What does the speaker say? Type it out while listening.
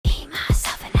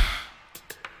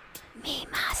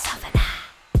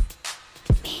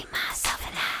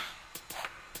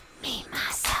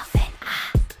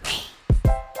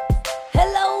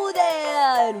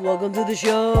Welcome to the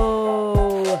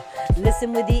show.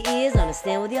 Listen with your ears,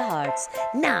 understand with your hearts.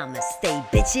 Namaste,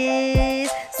 bitches.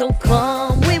 So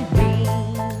come with me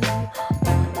on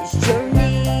this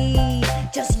journey.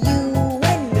 Just you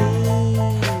and me,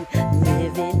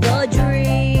 living the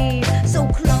dream. So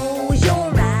close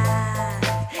your eyes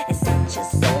and set your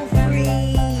soul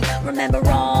free. Remember,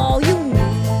 all you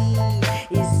need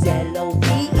is LOVE.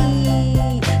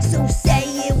 So say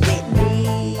it with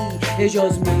me. It's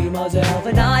just me, myself,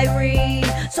 and Irene.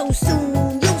 So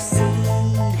soon you'll see.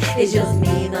 It's just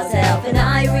me, myself, and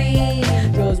Irene.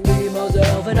 Just me,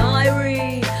 myself, and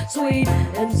Irene. Sweet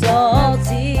and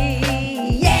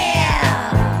salty.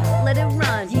 Yeah! Let it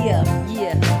run. Yeah.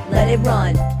 Let it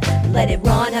run. Let it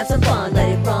run, have some fun. Let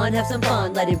it run, have some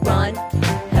fun. Let it run,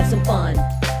 have some fun.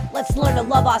 Let's learn to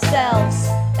love ourselves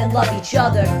and love each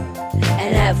other.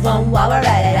 And have fun while we're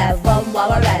at it. Have fun while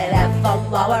we're at it. Have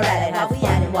fun while we're at it. Have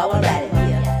fun while we're at it.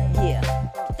 Yeah.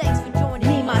 Thanks for joining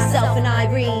me, myself, and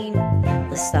Irene.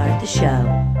 Let's start the show.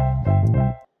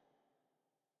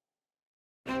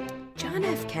 John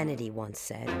F. Kennedy once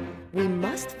said, "We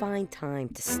must find time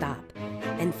to stop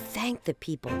and thank the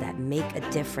people that make a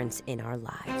difference in our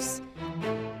lives."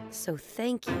 So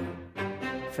thank you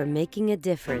for making a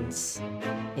difference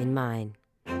in mine.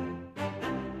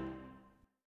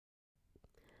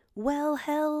 Well,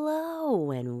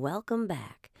 hello, and welcome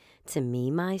back to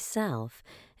me, myself,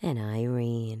 and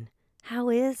Irene. How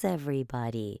is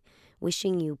everybody?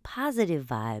 Wishing you positive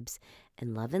vibes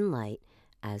and love and light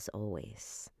as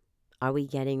always. Are we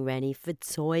getting ready for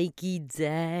Turkey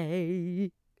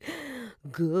Day?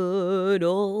 Good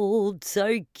old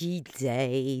Turkey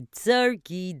Day,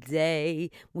 Turkey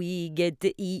Day. We get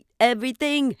to eat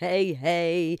everything, hey,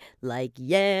 hey, like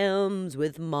yams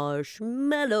with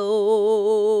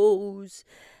marshmallows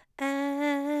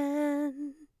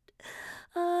and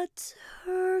a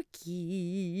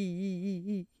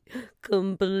turkey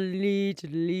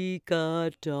completely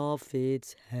cut off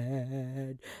its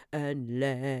head and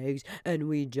legs, and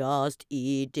we just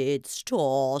eat its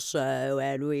torso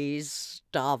and we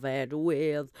stuff it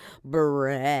with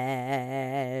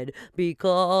bread,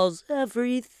 because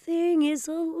everything is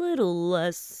a little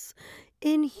less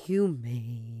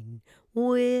inhumane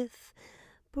with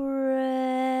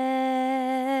bread.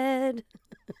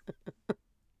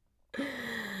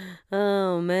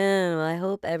 Oh man, I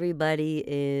hope everybody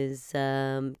is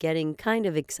getting kind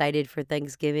of excited for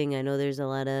Thanksgiving. I know there's a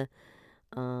lot of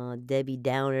Debbie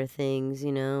Downer things,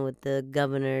 with the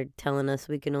governor telling us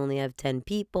we can only have 10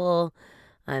 people.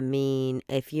 I mean,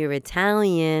 if you're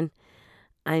Italian,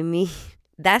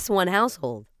 that's one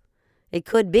household. It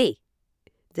could be,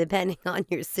 depending on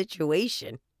your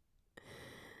situation.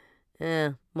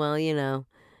 Yeah, well, you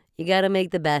got to make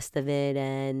the best of it,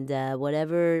 and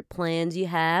whatever plans you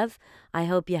have, I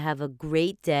hope you have a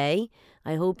great day.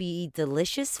 I hope you eat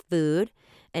delicious food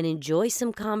and enjoy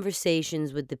some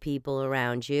conversations with the people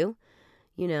around you.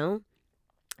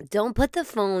 Don't put the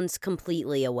phones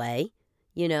completely away.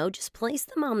 Just place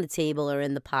them on the table or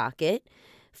in the pocket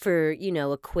for,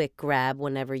 a quick grab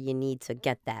whenever you need to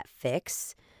get that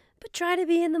fix. But try to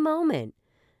be in the moment,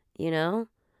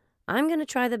 I'm going to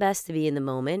try the best to be in the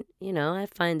moment. I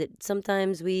find that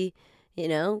sometimes we,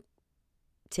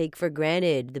 take for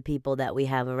granted the people that we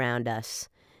have around us.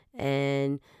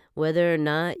 And whether or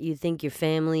not you think your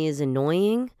family is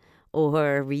annoying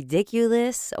or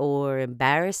ridiculous or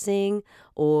embarrassing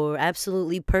or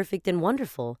absolutely perfect and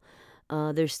wonderful,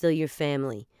 they're still your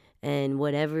family. And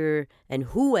whatever and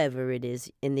whoever it is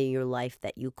in your life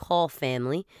that you call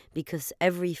family, because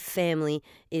every family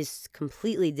is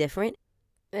completely different.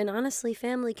 And honestly,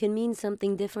 family can mean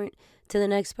something different to the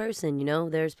next person.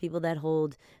 There's people that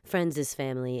hold friends as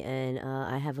family, and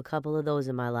I have a couple of those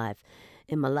in my life.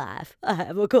 I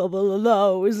have a couple of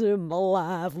those in my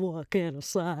life. What can I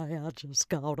say? I just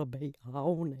gotta be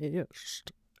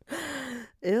honest.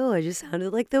 Ew, I just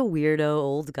sounded like the weirdo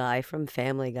old guy from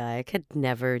Family Guy. I could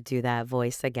never do that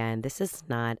voice again. This is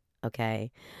not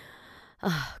okay.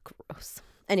 Ah, gross.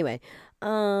 Anyway,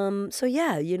 so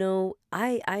yeah,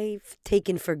 I've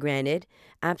taken for granted,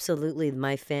 absolutely,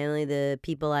 my family, the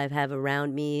people I have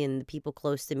around me and the people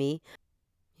close to me.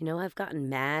 I've gotten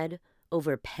mad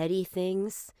over petty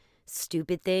things,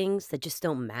 stupid things that just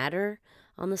don't matter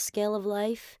on the scale of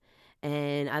life.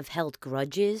 And I've held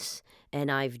grudges, and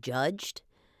I've judged,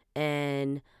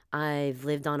 and I've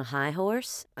lived on a high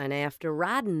horse. And after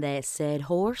riding that said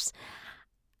horse,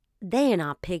 then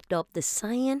I picked up the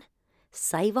saying,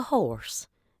 save a horse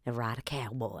and ride a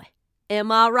cowboy.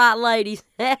 Am I right, ladies?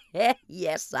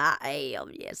 Yes, I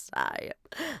am.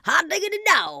 Hot diggity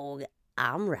dog.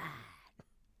 I'm right.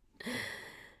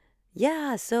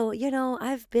 Yeah, so,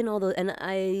 I've been all the, and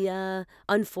I,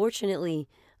 unfortunately,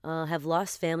 have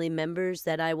lost family members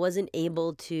that I wasn't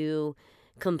able to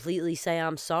completely say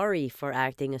I'm sorry for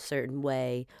acting a certain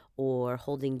way or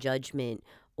holding judgment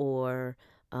or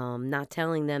not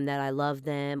telling them that I love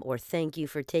them or thank you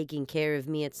for taking care of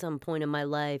me at some point in my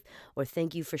life or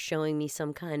thank you for showing me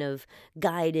some kind of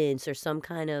guidance or some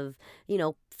kind of,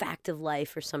 fact of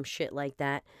life or some shit like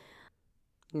that.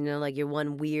 Like your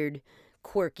one weird,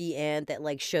 quirky aunt that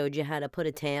like showed you how to put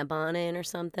a tampon in or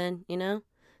something.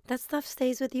 That stuff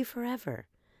stays with you forever,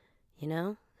 you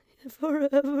know?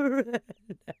 Forever.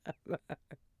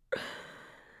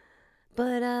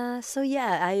 But so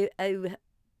yeah,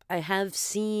 I have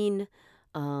seen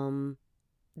um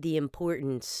the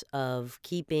importance of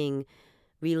keeping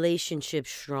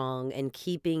relationships strong and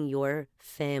keeping your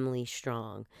family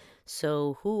strong.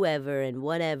 So, whoever and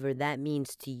whatever that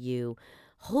means to you,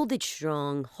 hold it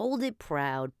strong, hold it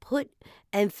proud, put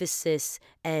emphasis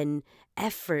and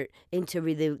effort into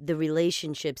the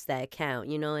relationships that count,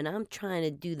 and I'm trying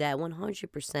to do that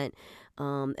 100%.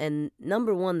 And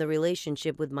number one, the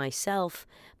relationship with myself,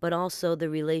 but also the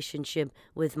relationship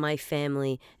with my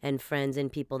family and friends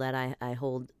and people that I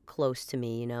hold close to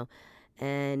me.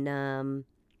 And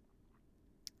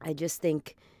I just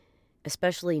think,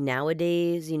 especially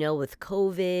nowadays, with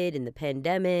COVID and the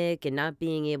pandemic and not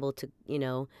being able to,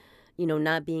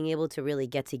 not being able to really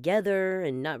get together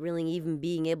and not really even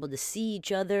being able to see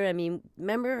each other. I mean,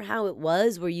 remember how it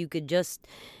was where you could just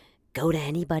go to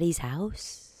anybody's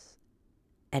house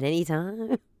at any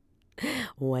time,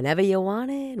 whenever you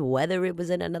wanted, whether it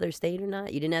was in another state or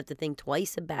not? You didn't have to think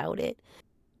twice about it.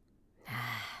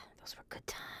 Those were good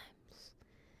times.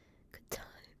 Good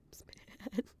times,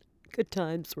 man. Good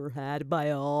times were had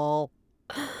by all.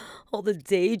 All the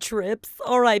day trips.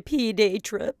 R.I.P. day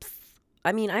trips.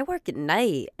 I mean, I work at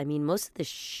night. I mean, most of the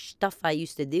stuff I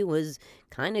used to do was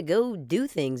kind of go do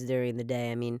things during the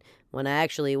day. I mean, when I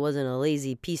actually wasn't a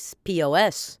lazy piece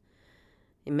POS.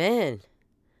 Man,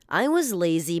 I was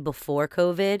lazy before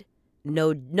COVID.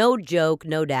 No joke,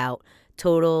 no doubt.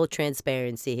 Total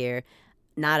transparency here.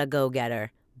 Not a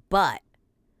go-getter. But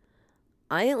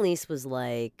I at least was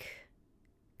like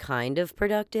kind of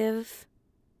productive.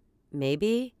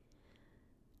 Maybe.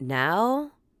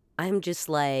 Now, I'm just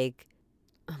like,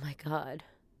 oh my God,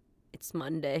 it's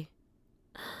Monday.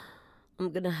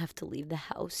 I'm gonna have to leave the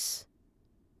house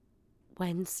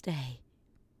Wednesday.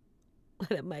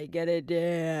 What am I gonna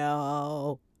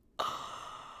do?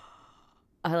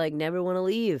 I like never want to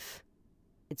leave.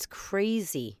 It's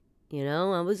crazy,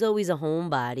 I was always a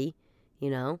homebody, you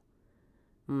know.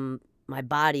 My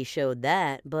body showed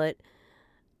that, but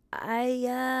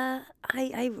I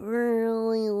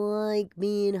really like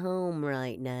being home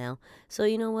right now. So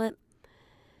you know what?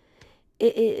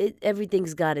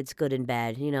 Everything's got its good and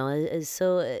bad.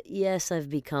 So yes, I've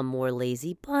become more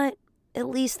lazy, but at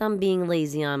least I'm being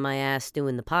lazy on my ass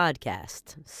doing the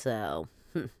podcast. So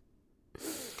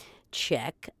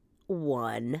check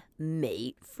one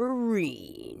mate for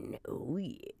Reen. Oh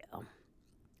yeah.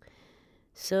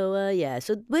 So yeah.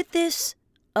 So with this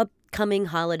upcoming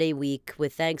holiday week,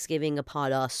 with Thanksgiving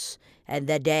upon us and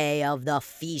the day of the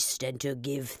feast and to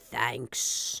give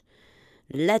thanks,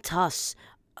 let us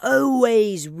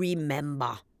always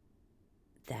remember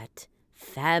that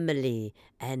family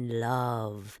and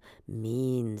love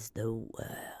means the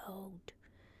world.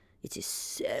 It is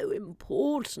so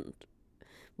important.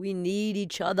 We need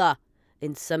each other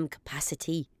in some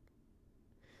capacity.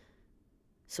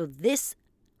 So this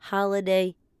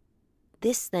holiday,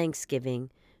 this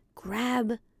Thanksgiving,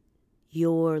 grab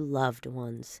your loved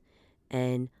ones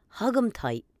and hug them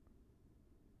tight.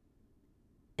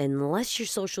 Unless you're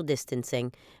social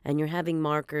distancing and you're having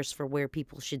markers for where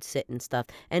people should sit and stuff.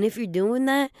 And if you're doing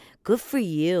that, good for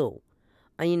you.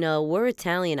 We're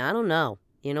Italian. I don't know.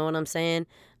 You know what I'm saying?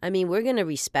 I mean, we're going to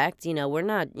respect, we're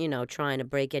not, trying to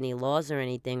break any laws or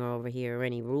anything over here or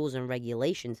any rules and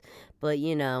regulations. But,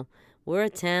 we're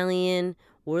Italian.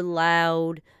 We're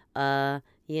loud.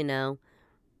 You know,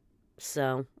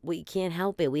 so we can't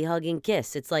help it. We hug and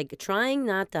kiss. It's like trying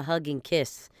not to hug and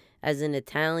kiss as an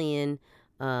Italian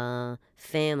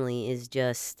family is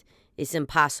just, it's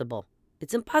impossible.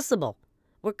 It's impossible.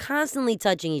 We're constantly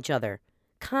touching each other.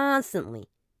 Constantly.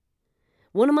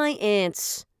 One of my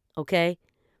aunts, okay,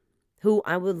 who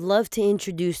I would love to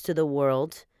introduce to the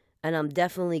world, and I'm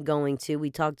definitely going to.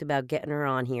 We talked about getting her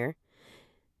on here.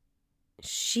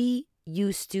 She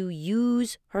used to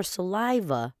use her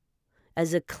saliva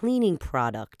as a cleaning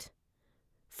product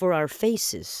for our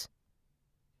faces.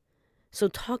 So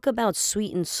talk about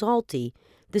sweet and salty.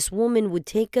 This woman would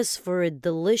take us for a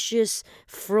delicious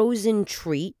frozen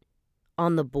treat,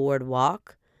 on the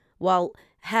boardwalk while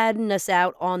had us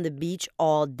out on the beach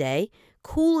all day.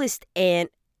 Coolest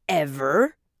aunt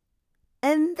ever.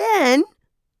 And then,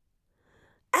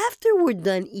 after we're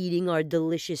done eating our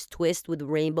delicious twist with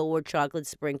rainbow or chocolate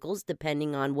sprinkles,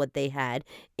 depending on what they had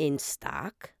in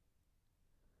stock,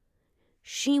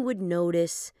 she would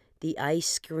notice the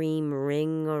ice cream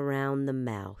ring around the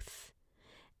mouth.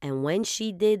 And when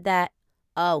she did that,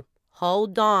 oh,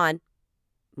 hold on.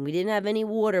 We didn't have any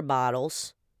water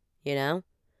bottles, you know?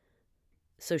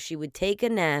 So she would take a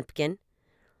napkin,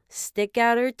 stick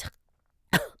out her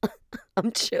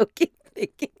I'm choking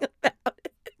thinking about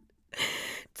it.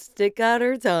 Stick out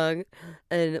her tongue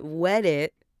and wet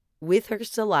it with her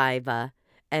saliva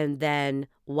and then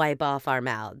wipe off our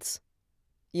mouths.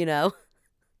 You know?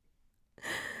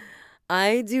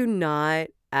 I do not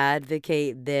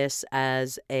advocate this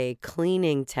as a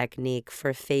cleaning technique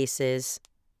for faces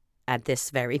at this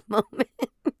very moment.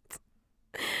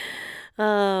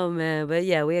 Oh, man. But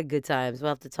yeah, we had good times. We'll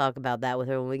have to talk about that with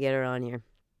her when we get her on here.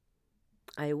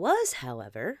 I was,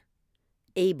 however,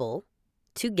 able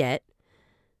to get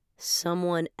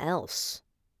someone else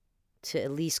to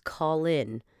at least call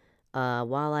in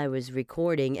while I was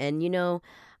recording. And,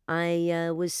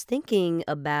 I was thinking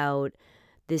about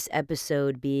this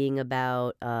episode being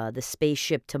about the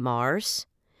spaceship to Mars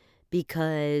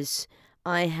because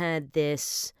I had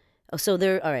this. Oh, so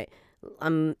there. All right.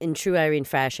 I'm in true Irene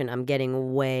fashion. I'm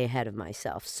getting way ahead of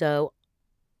myself. So,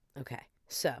 okay.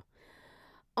 So,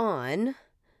 on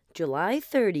July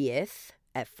 30th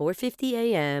at 4:50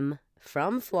 a.m.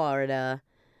 from Florida,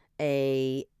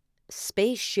 a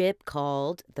spaceship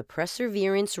called the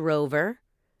Perseverance Rover,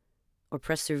 or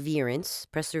Perseverance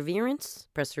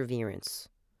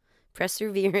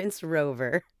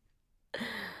Rover,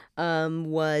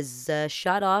 was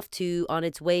shot off on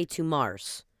its way to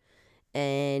Mars.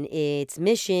 And its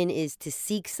mission is to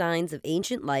seek signs of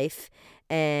ancient life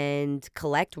and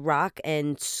collect rock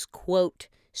and, quote,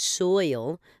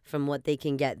 soil from what they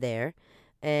can get there,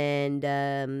 and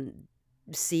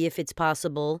see if it's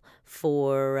possible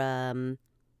for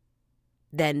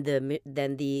then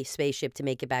the spaceship to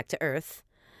make it back to Earth.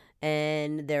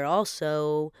 And they're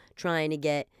also trying to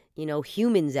get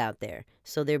humans out there,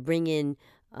 so they're bringing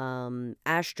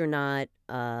astronaut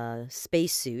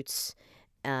spacesuits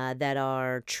that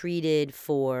are treated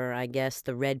for, I guess,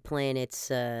 the red planets.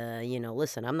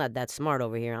 Listen, I'm not that smart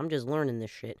over here. I'm just learning this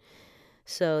shit.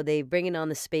 So they bring in on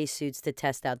the spacesuits to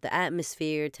test out the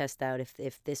atmosphere, test out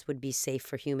if this would be safe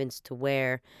for humans to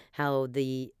wear, how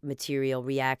the material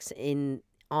reacts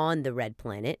on the red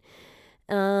planet.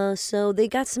 So they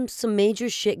got some major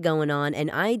shit going on,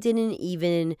 and I didn't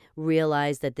even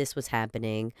realize that this was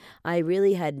happening. I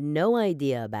really had no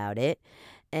idea about it,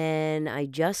 and I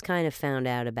just kind of found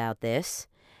out about this,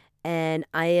 and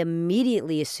I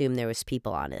immediately assumed there was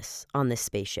people on this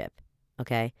spaceship.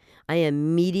 Okay, I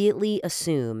immediately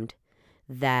assumed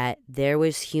that there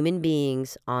was human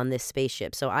beings on this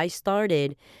spaceship. So I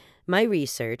started my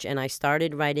research, and I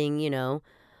started writing, a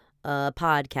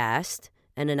podcast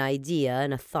and an idea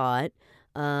and a thought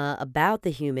about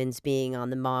the humans being on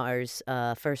the Mars,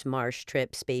 first Mars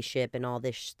trip, spaceship, and all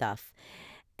this stuff.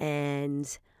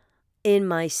 And in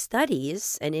my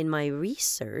studies and in my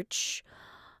research,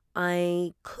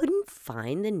 I couldn't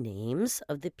find the names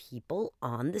of the people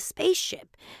on the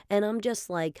spaceship. And I'm just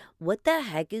like, what the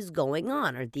heck is going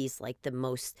on? Are these like the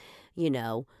most,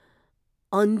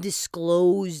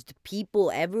 undisclosed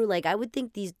people ever? Like, I would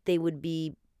think they would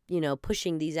be,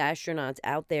 pushing these astronauts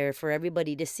out there for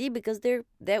everybody to see, because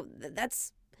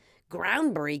that's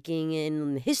groundbreaking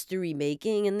and history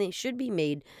making, and they should be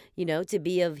made, to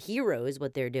be of heroes,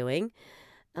 what they're doing.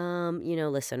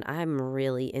 Listen, I'm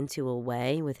really into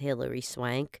Away with Hilary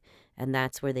Swank, and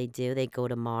that's where they go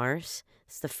to Mars.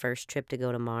 It's the first trip to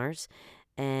go to Mars.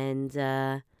 And,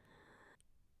 yeah,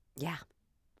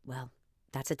 well,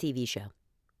 that's a TV show.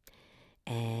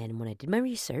 And when I did my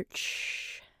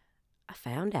research, I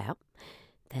found out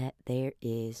that there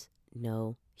is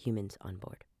no humans on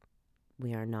board.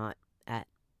 We are not at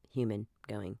human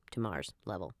going to Mars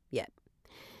level yet.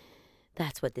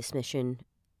 That's what this mission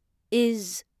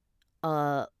is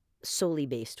solely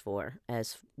based for,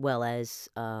 as well as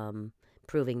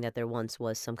proving that there once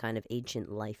was some kind of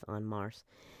ancient life on Mars.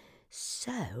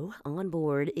 So, on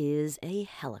board is a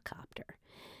helicopter.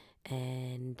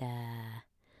 And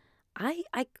I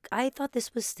thought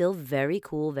this was still very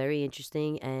cool, very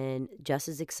interesting, and just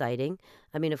as exciting.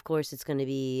 I mean, of course, it's going to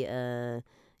be,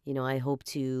 I hope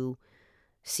to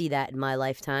see that in my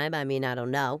lifetime. I mean, I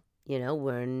don't know.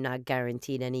 We're not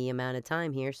guaranteed any amount of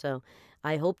time here, so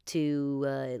I hope to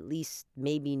at least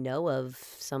maybe know of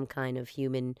some kind of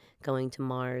human going to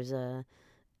Mars.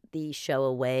 The show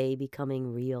away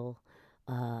becoming real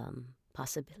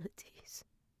possibilities.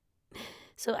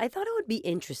 So I thought it would be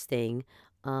interesting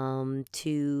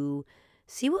to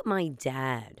see what my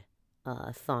dad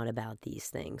thought about these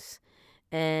things.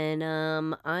 And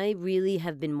I really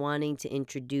have been wanting to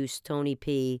introduce Tony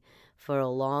P for a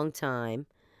long time.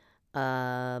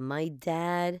 My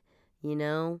dad, you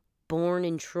know, born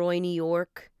in Troy, New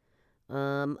York,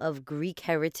 of Greek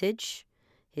heritage.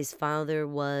 His father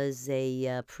was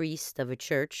a priest of a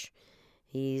church.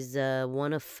 He's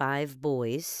one of 5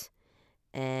 boys,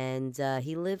 and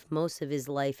he lived most of his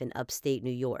life in upstate New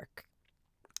York.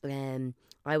 And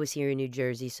I was here in New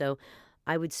Jersey, so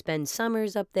I would spend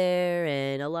summers up there,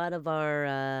 and a lot of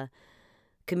our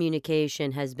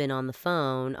communication has been on the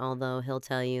phone, although he'll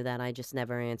tell you that I just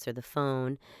never answer the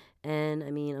phone. And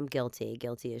I mean, I'm guilty.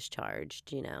 Guilty as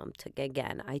charged. You know,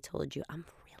 again, I told you I'm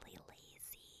really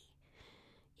lazy.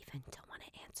 Even don't want to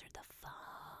answer the phone.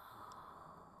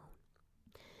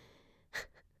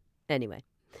 Anyway.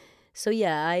 So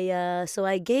yeah,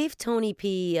 I gave Tony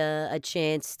P a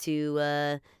chance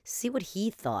to see what he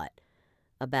thought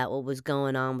about what was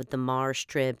going on with the Mars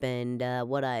trip and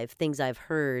things I've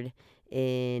heard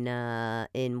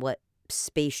in what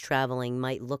space traveling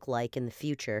might look like in the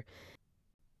future.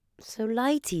 So,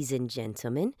 ladies and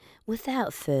gentlemen,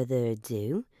 without further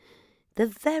ado, the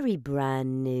very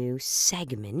brand new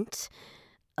segment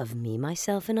of Me,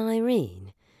 Myself, and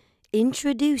Irene,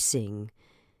 introducing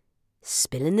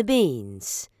Spilling the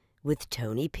Beans with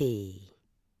Tony P.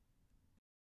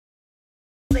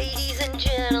 Ladies and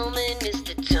gentlemen,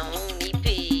 Mr. Tony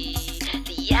P.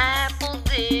 The apple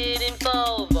didn't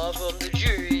fall far from the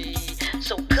tree,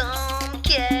 so come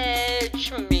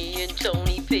catch me and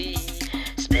Tony P.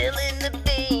 Spilling the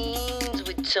beans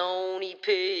with Tony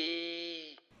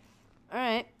P. All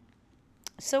right.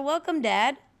 So welcome,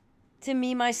 Dad, to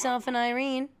Me, Myself, and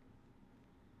Irene.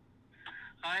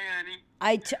 Hi, Annie.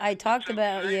 I talked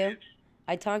about you.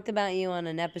 I talked about you on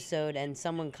an episode, and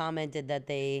someone commented that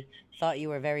they thought you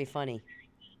were very funny.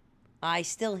 I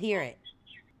still hear it.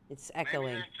 It's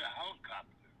echoing. Maybe that's a helicopter.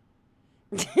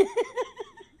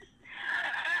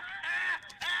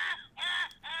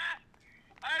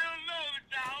 I don't know.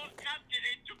 It's a helicopter.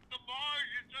 They took the Mars.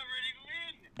 It's already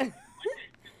landed.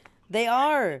 They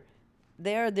are.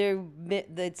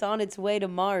 It's on its way to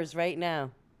Mars right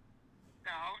now. The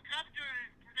helicopter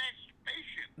is that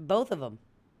spaceship. Both of them.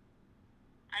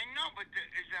 I know, but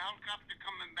is the helicopter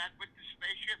coming back with the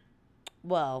spaceship?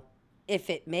 Well, if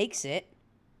it makes it.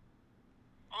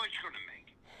 Oh, it's going to make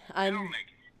it. It'll make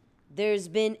it. There's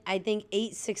been, I think,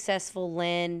 8 successful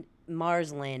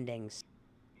Mars landings.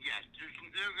 Yes,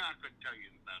 they're not going to tell you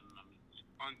about an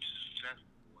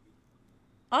unsuccessful one.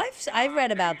 I've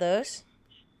read about those.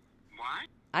 What?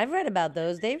 I've read about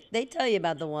those. They tell you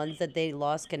about the ones that they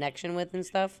lost connection with and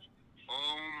stuff.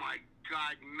 Oh my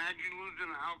God! Imagine losing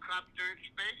a helicopter in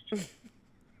space.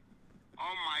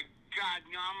 Oh my God!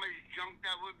 You know how much junk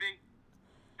that would be?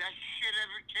 That shit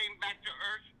ever came back to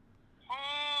Earth?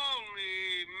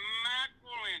 Holy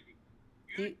mackerel!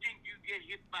 You think you get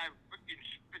hit by a freaking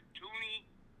spittoon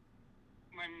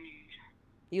when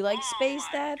you like space,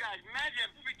 Dad? God, imagine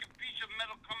a freaking piece of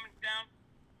metal coming down,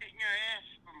 hitting your ass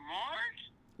from Mars.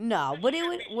 No, but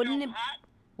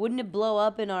wouldn't it blow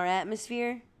up in our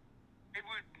atmosphere? It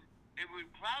would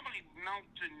probably melt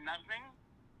to nothing,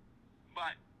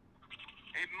 but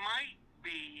it might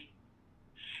be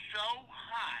so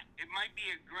hot. It might be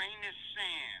a grain of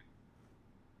sand,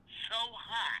 so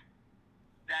hot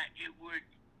that it would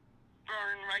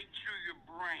burn right through your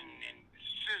brain and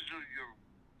sizzle your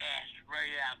ass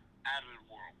right out of the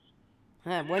world.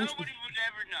 Nobody would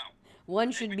ever know. One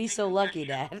should be so lucky,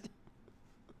 Dad.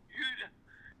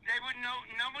 They would know.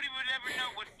 Nobody would ever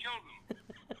know what killed them.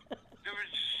 There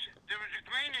was a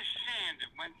grain of sand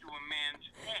that went through a man's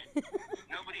head.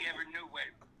 Nobody ever knew where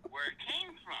it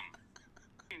came from.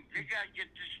 You gotta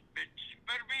get this. It's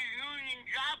better be a union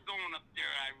job going up there,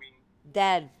 Irene.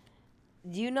 Dad,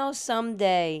 do you know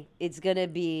someday it's gonna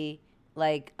be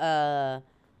like an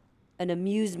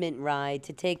amusement ride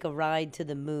to take a ride to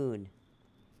the moon?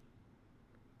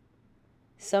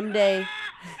 Someday.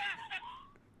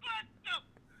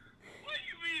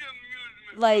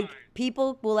 Like,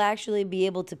 people will actually be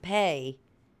able to pay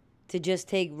to just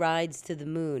take rides to the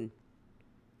moon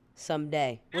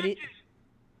someday. What do you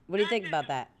think about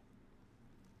that?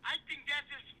 I think that's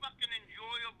as fucking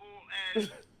enjoyable as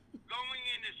going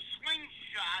in a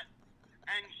slingshot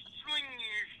and slinging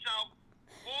yourself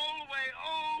all the way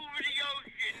over the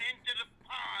ocean into the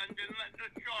pond and let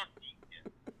the shark eat you.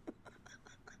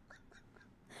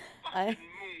 fucking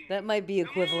moon. That might be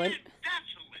equivalent.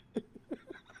 The moon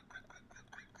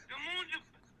is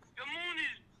desolate. The moon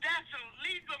is desolate.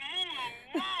 Leave the moon alone.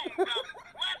 God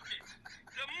bless it.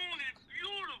 The moon is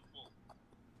beautiful.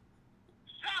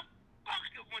 Stop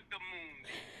fucking with the moon,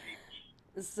 these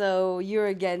people. So you're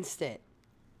against it.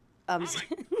 I'm like, what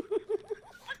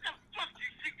the fuck?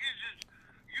 You think this is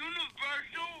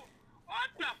universal?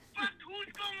 What the fuck?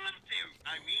 Who's going up there?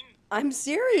 I mean, I'm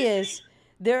serious.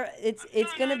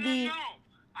 It's gonna be. No.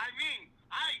 I mean,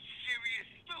 I'm serious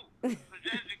too. Because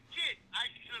as a kid, I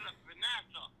stood up for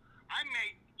NASA. I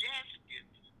made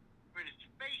gaskets for the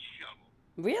space shuttle.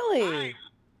 Really? I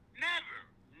never,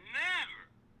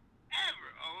 ever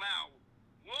allow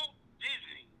Walt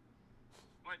Disney.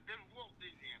 What did Walt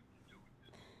Disney have to do with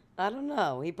this? I don't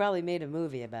know. He probably made a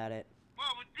movie about it.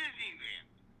 Well, with Disneyland.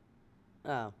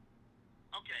 Oh.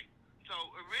 Okay, so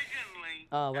originally,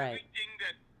 Oh, right. everything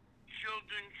that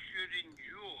children should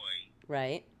enjoy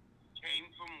Right. came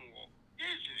from Walt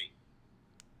Disney.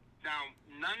 Now,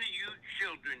 none of you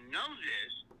children know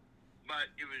this, but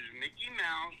it was Mickey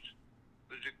Mouse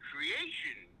was a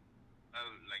creation of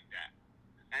like that.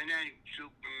 And then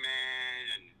Superman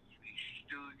and the Three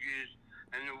Stooges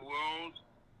and the world,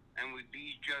 and we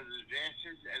beat each other's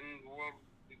asses, and the world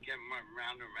became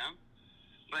round and round.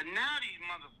 But now these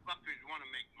motherfuckers want to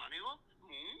make money off the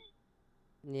moon.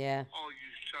 Yeah. Oh, you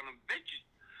son of bitches.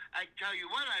 I tell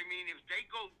you what, I mean, if they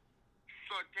go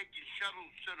start taking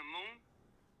shuttles to the moon,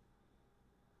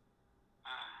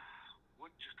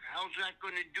 what the hell's that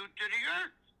going to do to the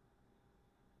Earth?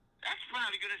 That's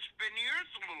probably going to spin the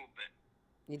Earth a little bit.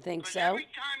 You think 'Cause so? every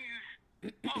time you...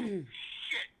 Oh,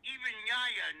 shit. Even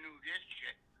Yaya knew this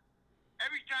shit.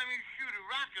 Every time you shoot a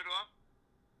rocket off,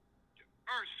 the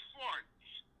Earth farts.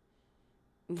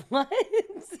 What?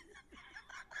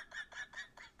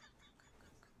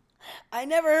 I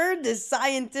never heard this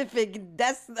scientific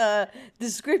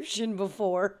description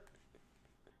before.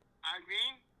 I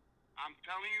mean, I'm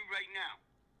telling you right now,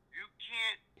 you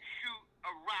can't shoot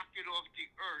a rocket off the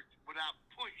Earth without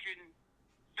pushing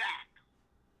back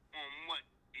on what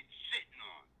it's sitting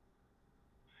on.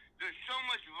 There's so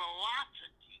much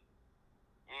velocity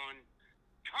on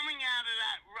coming out of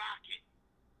that rocket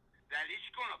that it's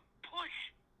going to push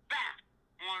back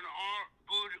on our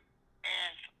good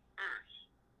ass Earth.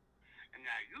 And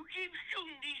now you keep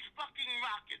shooting these fucking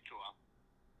rockets off,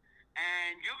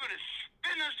 and you're going to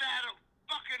spin us out of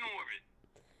fucking orbit.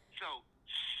 So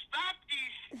stop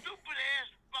these stupid ass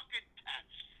fucking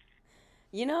tests.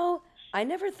 You know, I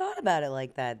never thought about it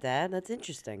like that, Dad. That's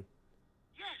interesting.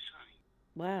 Yes, honey.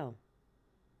 Wow.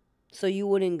 So you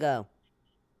wouldn't go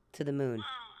to the moon?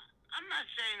 I'm not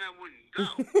saying I wouldn't go.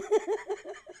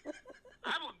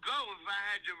 I would go if I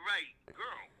had the right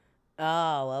girl.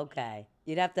 Oh, okay.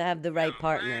 You'd have to have the right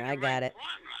partner. I got it.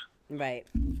 Right.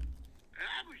 And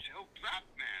I was hooked up,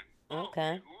 man.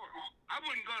 Okay. Oh, sure. I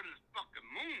wouldn't go to the fucking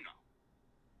moon, though.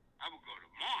 I would go to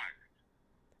Mars.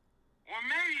 Or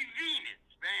maybe Venus,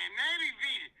 man. Maybe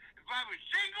Venus. If I was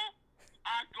single,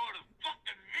 I'd go to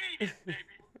fucking Venus,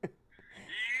 baby.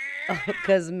 Yeah!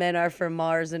 Because men are from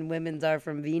Mars and women's are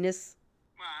from Venus?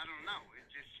 Well, I don't know. It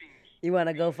just seems... You want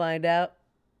to go find out?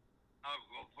 I'll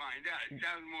go find out. It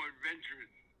sounds more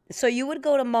adventurous. So you would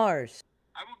go to Mars?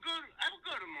 I would go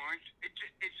to Mars.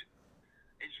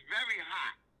 It's very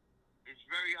hot. It's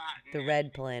very hot. The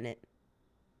red planet.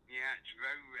 Yeah, it's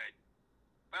very red.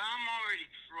 But I'm already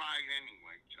fried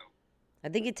anyway, so. I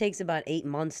think it takes about 8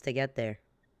 months to get there.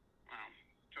 Well,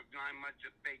 it took 9 months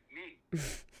to bake me.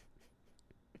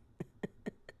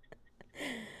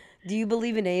 Do you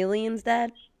believe in aliens,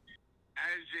 Dad?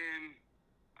 As in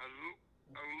a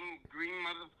little green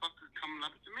motherfucker coming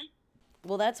up to me?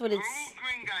 Well, that's what A it's... little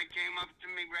green guy came up to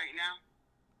me right now.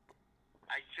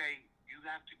 I say, you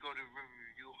have to go to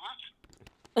Riverview Hospital.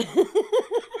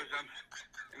 Because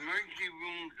emergency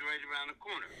room's right around the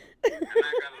corner. And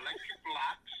I got electric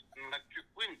locks and electric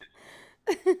windows.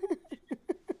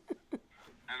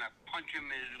 And I punch him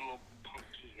in his little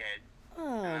punky head.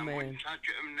 Oh, and I man. wouldn't touch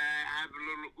him, and I have a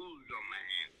little ooze on my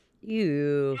hand.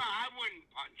 You. No, I wouldn't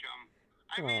punch him.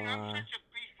 I mean, I'm Aw. such a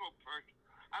peaceful person.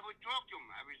 I would talk to him.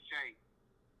 I would say,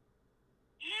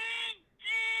 E.T.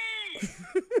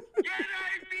 Get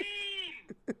I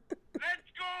mean? Let's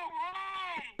go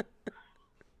home.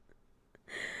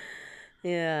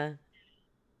 Yeah.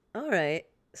 All right.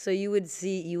 So you would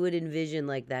envision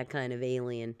like that kind of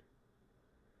alien.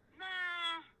 Nah,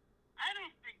 I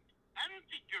don't think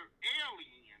they're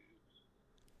aliens.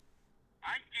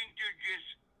 I think they're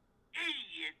just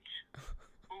idiots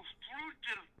who flew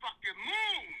to the fucking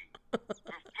moon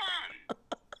for fun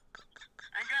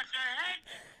and got their heads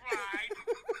fried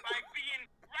by being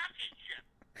rocket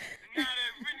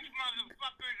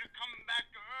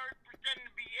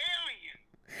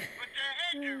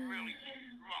really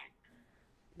shrunk.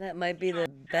 That might be the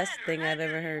best Their thing I've heads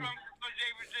ever are heard. shrunk because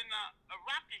they was in a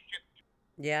rocket ship.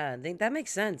 Yeah, I think that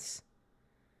makes sense.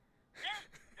 Yeah,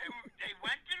 they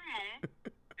went to the moon.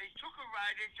 They took a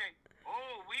ride. They said,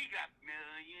 "Oh, we got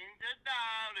millions of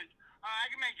dollars. I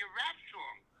can make a rap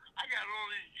song. I got all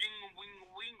this jingle wingle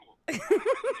wingle."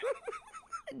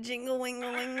 Jingle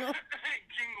wingle wingle.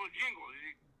 Jingle jingle.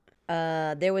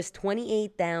 There was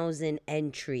 28,000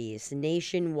 entries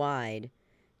nationwide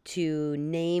to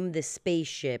name the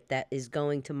spaceship that is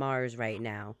going to Mars right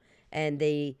now, and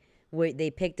they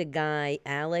picked a guy,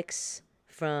 Alex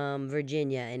from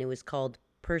Virginia, and it was called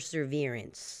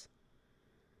Perseverance.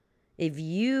 If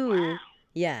you, Wow.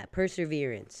 yeah,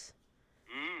 Perseverance.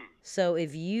 Mm. So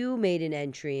if you made an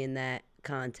entry in that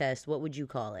contest, what would you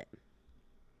call it?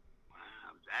 Wow,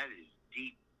 that is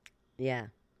deep. Yeah.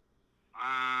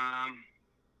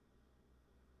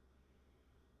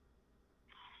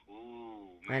 Ooh,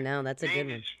 I know, that's a good Name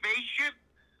one. it Spaceship?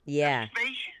 Yeah. A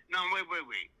spaceship? No,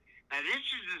 wait. Now, this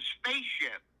is a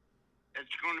spaceship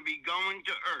that's going to be going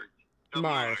to Earth. To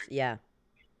Mars, yeah.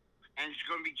 And it's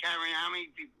going to be carrying how many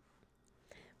people?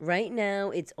 Right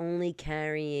now, it's only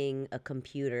carrying a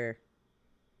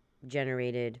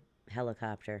computer-generated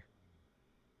helicopter.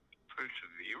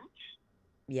 Perseverance?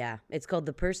 Yeah, it's called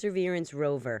the Perseverance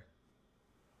Rover.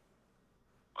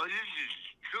 Oh, this is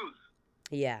truth.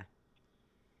 Yeah.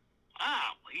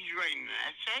 Oh, he's writing an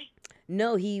essay?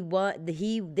 No,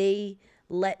 they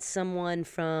let someone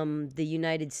from the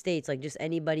United States, like just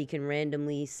anybody can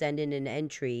randomly send in an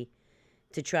entry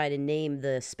to try to name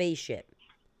the spaceship.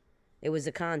 It was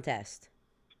a contest.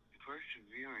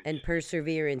 Perseverance. And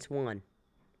Perseverance won.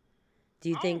 Do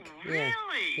you think? Really?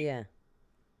 Yeah.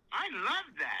 I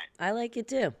love that. I like it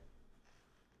too.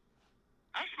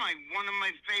 That's one of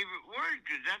my favorite words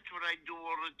because that's what I do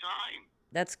all the time.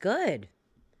 That's good.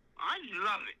 I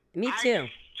love it. Me too.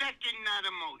 I second that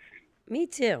emotion. Me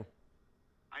too.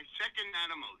 I second that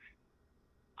emotion.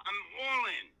 I'm all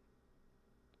in.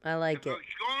 I like If it.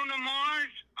 it's going to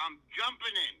Mars, I'm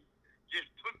jumping in.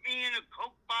 Just put me in a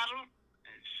Coke bottle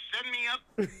and send me up.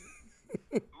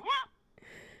 What?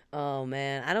 Oh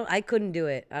man, I couldn't do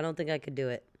it. I don't think I could do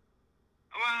it.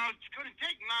 Well, it's going to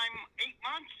take 8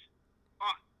 months.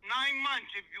 9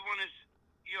 months if you want to,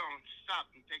 stop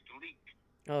and take a leak.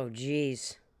 Oh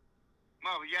jeez.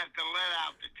 Well, you have to let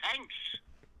out the tanks.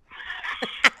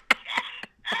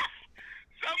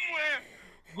 Somewhere.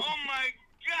 Oh my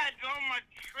God, all my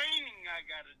training I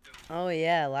got to do. Oh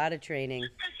yeah, a lot of training. I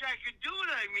wish I could do it,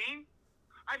 Irene.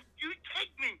 You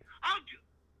take me. I'll do.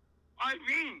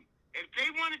 Irene, if they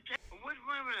want to take, what am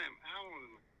I? How old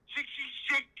am I?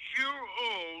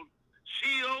 66-year-old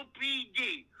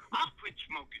COPD. I'll quit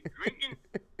smoking, drinking,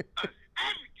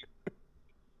 everything.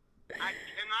 I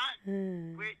cannot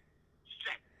quit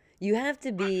sex. You have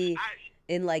to be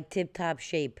in like tip-top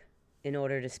shape in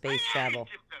order to space travel.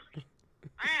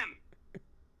 I am.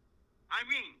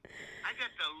 Irene, I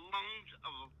got the lungs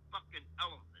of a fucking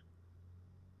elephant.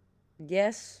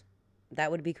 Yes, that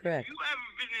would be correct. You ever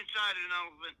been inside an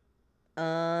elephant?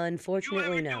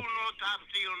 Unfortunately, you no. ever do an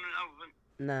autopsy on an elephant?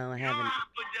 No, I You know haven't. how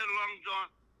good their lungs are?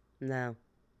 No.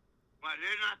 Well,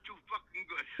 they're not too fucking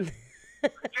good.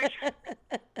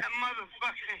 That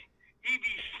motherfucker, he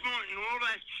be snorting all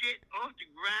that shit off the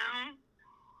ground.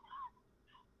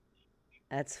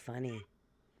 That's funny.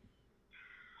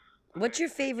 What's your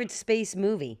favorite space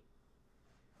movie?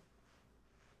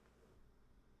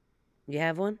 You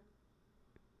have one?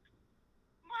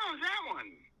 What was that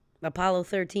one? Apollo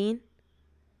 13?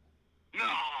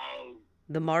 No.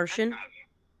 The Martian? No.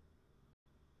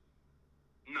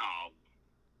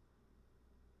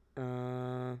 The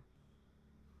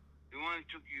one that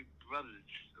took your brothers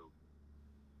to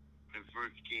when it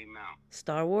first came out.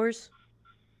 Star Wars?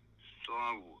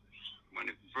 Star Wars. When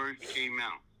it first came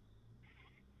out.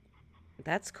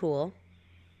 That's cool.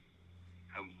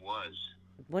 It was.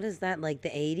 What is that, like the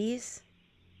 80s?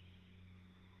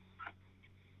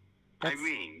 I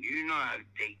mean, you know how to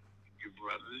date your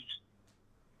brothers.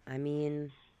 I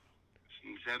mean...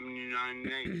 From 79 to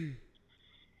 80.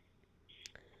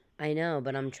 I know,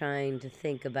 but I'm trying to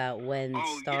think about when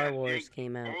Star Wars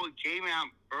came out. Oh, it came out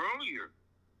earlier.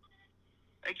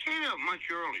 It came out much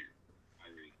earlier, I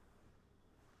think.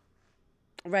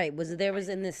 Right, was in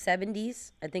the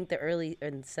 70s? I think the early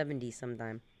in the 70s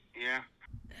sometime. Yeah.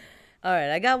 All right,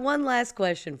 I got one last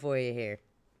question for you here.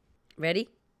 Ready?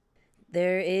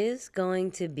 There is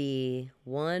going to be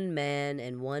one man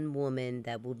and one woman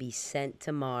that will be sent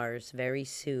to Mars very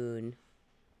soon.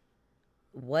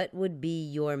 What would be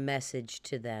your message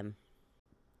to them?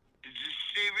 Is this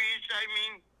serious, I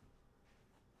mean?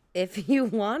 If you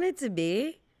want it to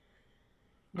be.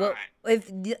 Well,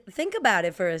 think about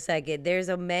it for a second. There's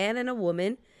a man and a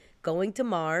woman going to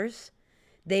Mars.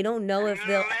 They don't know And if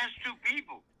they're they'll the last two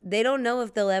people. they don't know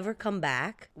if they'll ever come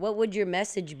back. What would your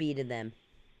message be to them?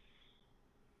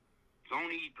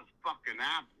 Don't eat the fucking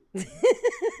apple.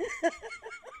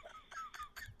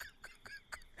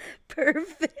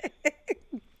 Perfect.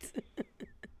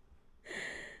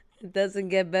 It doesn't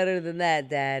get better than that,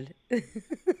 Dad.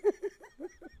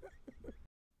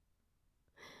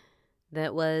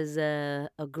 That was a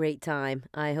great time.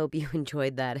 I hope you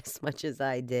enjoyed that as much as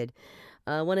I did.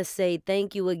 I want to say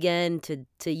thank you again to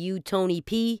you, Tony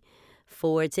P,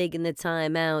 for taking the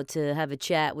time out to have a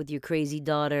chat with your crazy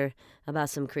daughter about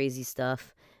some crazy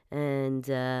stuff. And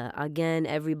again,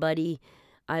 everybody,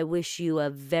 I wish you a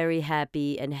very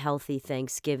happy and healthy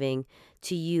Thanksgiving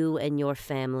to you and your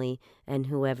family and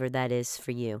whoever that is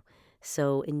for you.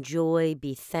 So enjoy,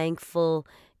 be thankful,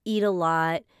 eat a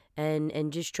lot,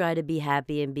 and just try to be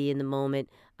happy and be in the moment.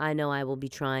 I know I will be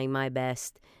trying my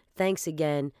best. Thanks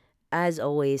again, as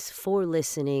always, for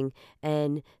listening,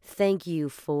 and thank you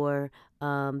for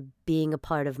being a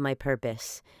part of my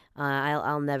purpose.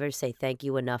 I'll never say thank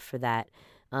you enough for that.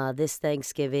 This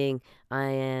Thanksgiving, I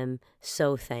am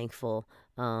so thankful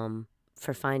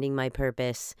for finding my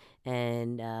purpose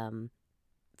and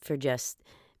for just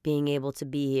being able to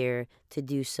be here to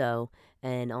do so,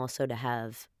 and also to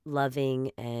have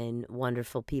loving and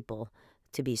wonderful people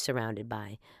to be surrounded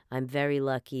by. I'm very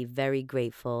lucky, very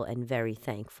grateful, and very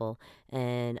thankful,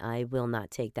 and I will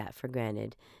not take that for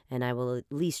granted, and I will at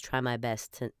least try my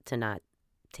best to not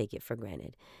take it for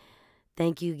granted.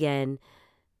 Thank you again.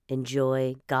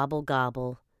 Enjoy. Gobble,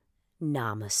 gobble.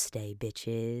 Namaste,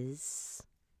 bitches.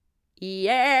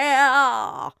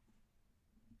 Yeah!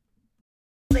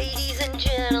 Ladies and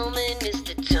gentlemen,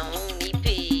 Mr. Tony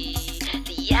P.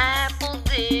 The apple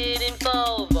didn't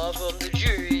fall far from the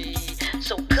tree,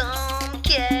 so come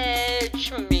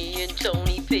catch me and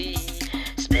Tony P.